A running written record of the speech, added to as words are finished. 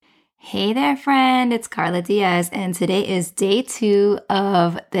Hey there, friend. It's Carla Diaz, and today is day 2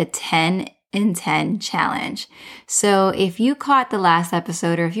 of the 10 in 10 challenge. So if you caught the last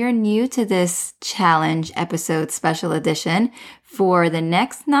episode, or if you're new to this challenge episode special edition, for the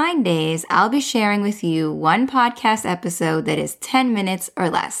next 9 days, I'll be sharing with you one podcast episode that is 10 minutes or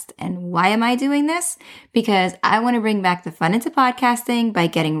less. And why am I doing this? Because I want to bring back the fun into podcasting by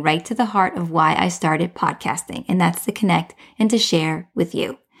getting right to the heart of why I started podcasting, and that's to connect and to share with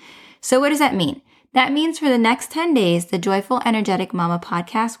you. So what does that mean? That means for the next 10 days, the Joyful Energetic Mama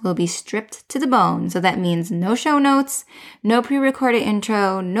podcast will be stripped to the bone. So that means no show notes, no pre-recorded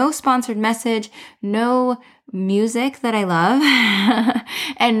intro, no sponsored message, no music that I love,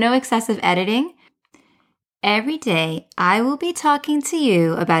 and no excessive editing. Every day, I will be talking to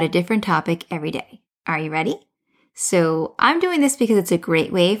you about a different topic every day. Are you ready? So I'm doing this because it's a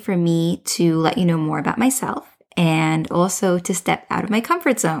great way for me to let you know more about myself and also to step out of my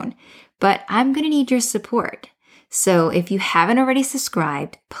comfort zone. But I'm going to need your support. So if you haven't already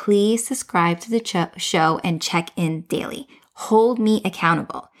subscribed, please subscribe to the show and check in daily. Hold me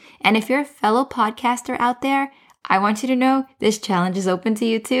accountable. And if you're a fellow podcaster out there, I want you to know this challenge is open to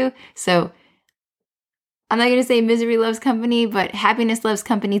you too. So I'm not going to say misery loves company, but happiness loves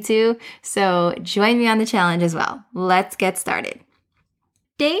company too. So join me on the challenge as well. Let's get started.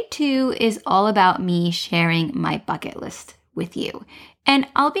 Day 2 is all about me sharing my bucket list with you. And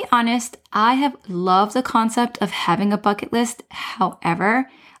I'll be honest, I have loved the concept of having a bucket list. However,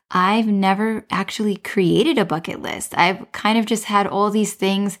 I've never actually created a bucket list. I've kind of just had all these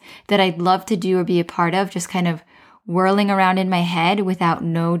things that I'd love to do or be a part of, just kind of whirling around in my head without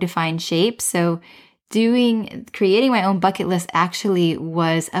no defined shape. So creating my own bucket list actually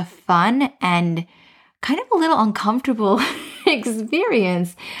was a fun and kind of a little uncomfortable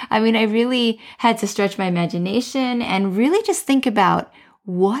experience. I mean, I really had to stretch my imagination and really just think about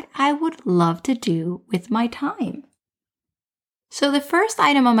what I would love to do with my time. So the first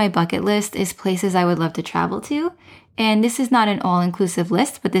item on my bucket list is places I would love to travel to. And this is not an all-inclusive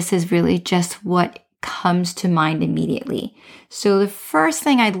list, but this is really just what comes to mind immediately. So the first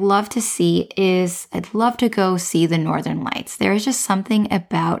thing I'd love to see is I'd love to go see the Northern Lights. There is just something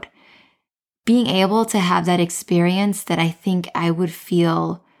about being able to have that experience that I think I would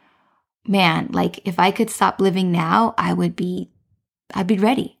feel, man, like if I could stop living now, I'd be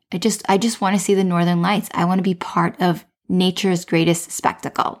ready. I just want to see the Northern Lights. I want to be part of nature's greatest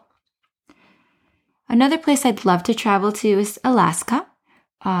spectacle. Another place I'd love to travel to is Alaska.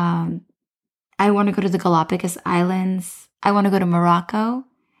 I want to go to the Galapagos Islands. I want to go to Morocco.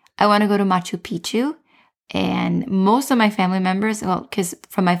 I want to go to Machu Picchu. And most of my family members, well, because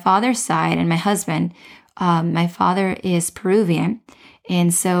from my father's side and my husband, my father is Peruvian.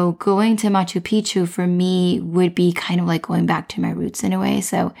 And so going to Machu Picchu for me would be kind of like going back to my roots in a way.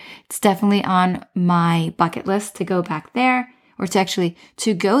 So it's definitely on my bucket list to go back there, or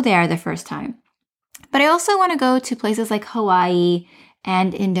to go there the first time. But I also want to go to places like Hawaii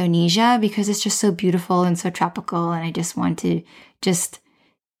and Indonesia because it's just so beautiful and so tropical. And I just want to just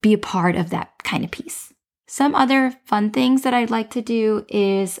be a part of that kind of peace. Some other fun things that I'd like to do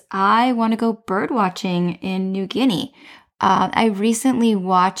is I want to go bird watching in New Guinea. I recently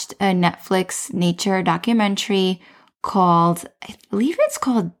watched a Netflix nature documentary called, I believe it's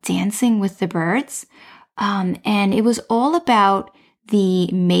called Dancing with the Birds. And it was all about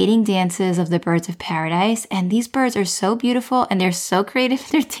the mating dances of the birds of paradise. And these birds are so beautiful and they're so creative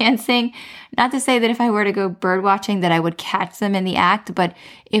in their dancing. Not to say that if I were to go bird watching that I would catch them in the act, but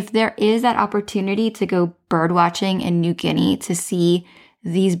if there is that opportunity to go bird watching in New Guinea to see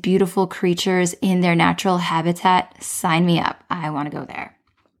these beautiful creatures in their natural habitat, sign me up. I want to go there.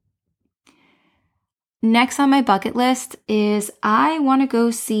 Next on my bucket list is I want to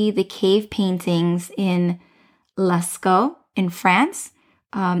go see the cave paintings in Lascaux in France.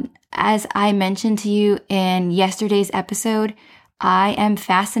 As I mentioned to you in yesterday's episode, I am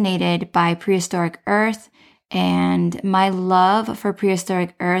fascinated by prehistoric Earth, and my love for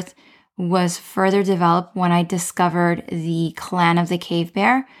prehistoric Earth was further developed when I discovered the Clan of the Cave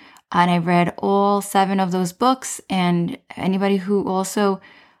Bear. And I read all 7 of those books, and anybody who also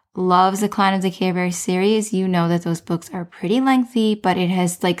loves the Clan of the Cave Bear series, you know that those books are pretty lengthy, but it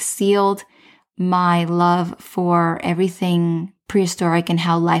has sealed my love for everything prehistoric and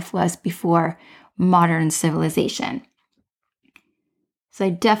how life was before modern civilization. So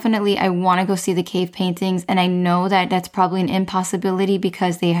I want to go see the cave paintings, and I know that that's probably an impossibility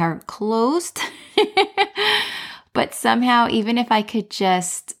because they are closed. But somehow, even if I could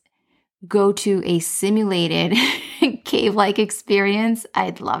just go to a simulated cave-like experience,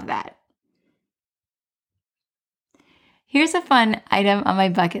 I'd love that. Here's a fun item on my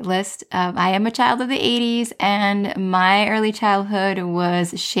bucket list. I am a child of the 80s, and my early childhood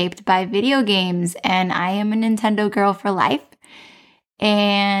was shaped by video games, and I am a Nintendo girl for life.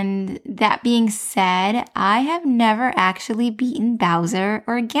 And that being said, I have never actually beaten Bowser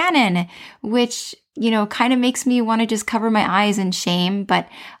or Ganon, which, kind of makes me want to just cover my eyes in shame, but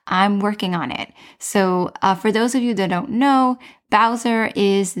I'm working on it. So for those of you that don't know, Bowser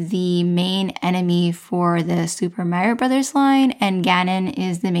is the main enemy for the Super Mario Brothers line, and Ganon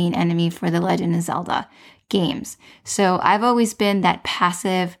is the main enemy for the Legend of Zelda games. So I've always been that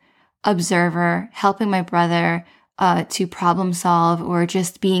passive observer, helping my brother to problem solve or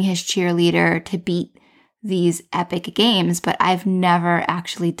just being his cheerleader to beat these epic games, but I've never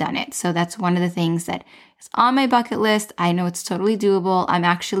actually done it. So that's one of the things that is on my bucket list. I know it's totally doable. I'm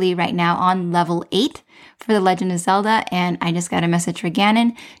actually right now on level 8 for The Legend of Zelda, and I just got a message for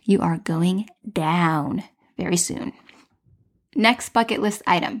Ganon. You are going down very soon. Next bucket list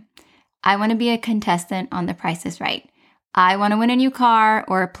item. I want to be a contestant on The Price is Right. I want to win a new car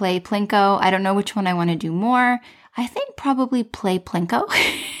or play Plinko. I don't know which one I want to do more. I think probably play Plinko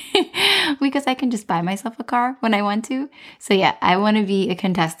because I can just buy myself a car when I want to. So yeah, I want to be a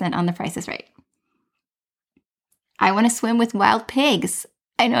contestant on The Price is Right. I want to swim with wild pigs.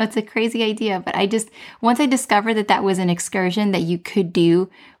 I know it's a crazy idea, but once I discovered that was an excursion that you could do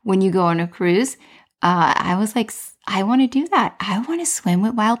when you go on a cruise, I was like, I want to do that. I want to swim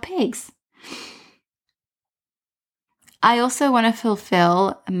with wild pigs. I also want to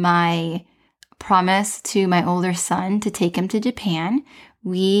fulfill my promise to my older son to take him to Japan.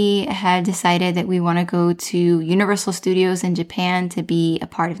 We had decided that we want to go to Universal Studios in Japan to be a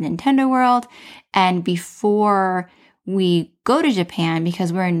part of Nintendo World. And before we go to Japan,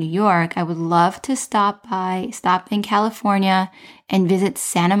 because we're in New York, I would love to stop in California and visit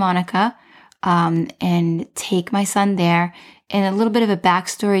Santa Monica and take my son there. And a little bit of a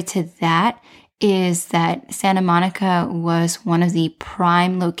backstory to that is that Santa Monica was one of the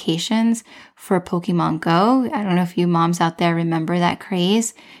prime locations for Pokemon Go. I don't know if you moms out there remember that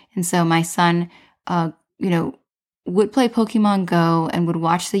craze. And so my son, would play Pokemon Go and would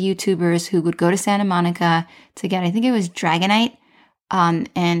watch the YouTubers who would go to Santa Monica to get, I think it was Dragonite.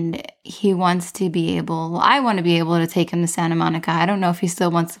 And he wants to be I want to be able to take him to Santa Monica. I don't know if he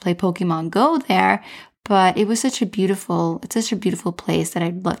still wants to play Pokemon Go there, but it was such a beautiful place that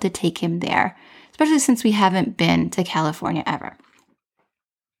I'd love to take him there, especially since we haven't been to California ever.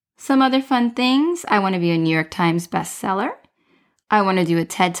 Some other fun things. I want to be a New York Times bestseller. I want to do a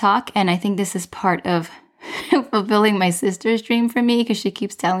TED Talk, and I think this is part of fulfilling my sister's dream for me because she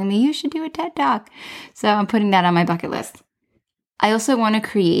keeps telling me, you should do a TED Talk. So I'm putting that on my bucket list. I also want to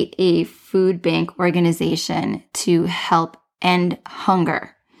create a food bank organization to help end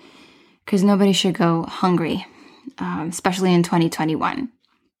hunger, because nobody should go hungry, especially in 2021.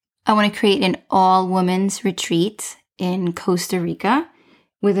 I want to create an all-women's retreat in Costa Rica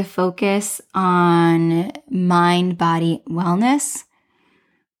with a focus on mind-body wellness.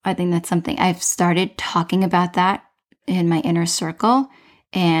 I think that's something I've started talking about that in my inner circle,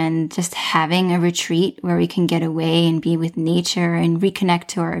 and just having a retreat where we can get away and be with nature and reconnect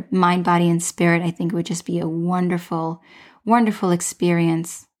to our mind, body, and spirit, I think would just be a wonderful, wonderful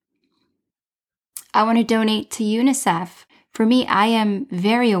experience. I want to donate to UNICEF. For me, I am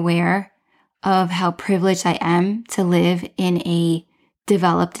very aware of how privileged I am to live in a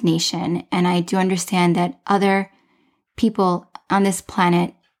developed nation. And I do understand that other people on this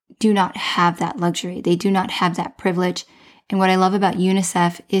planet do not have that luxury. They do not have that privilege. And what I love about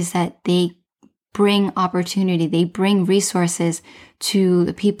UNICEF is that they bring opportunity. They bring resources to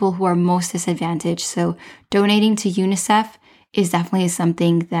the people who are most disadvantaged. So donating to UNICEF is definitely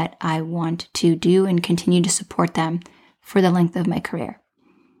something that I want to do and continue to support them for the length of my career.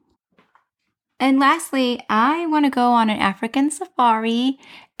 And lastly, I want to go on an African safari,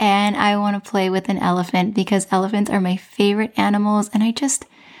 and I want to play with an elephant because elephants are my favorite animals, and I just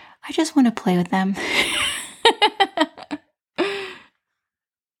want to play with them.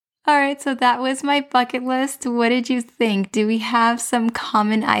 All right, so that was my bucket list. What did you think? Do we have some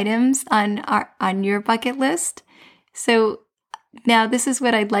common items on your bucket list? So now this is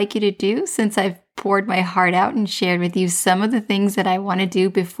what I'd like you to do, since I've poured my heart out and shared with you some of the things that I want to do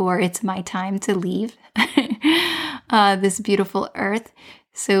before it's my time to leave this beautiful earth.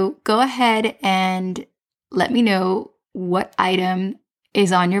 So go ahead and let me know what item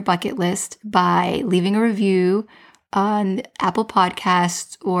is on your bucket list by leaving a review on Apple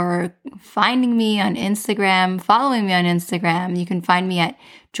Podcasts or finding me on Instagram, following me on Instagram. You can find me at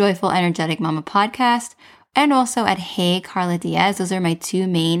Joyful Energetic Mama Podcast, and also at Hey Carla Diaz. Those are my two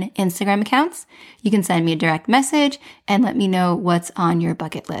main Instagram accounts. You can send me a direct message and let me know what's on your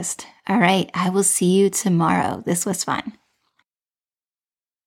bucket list. All right, I will see you tomorrow. This was fun.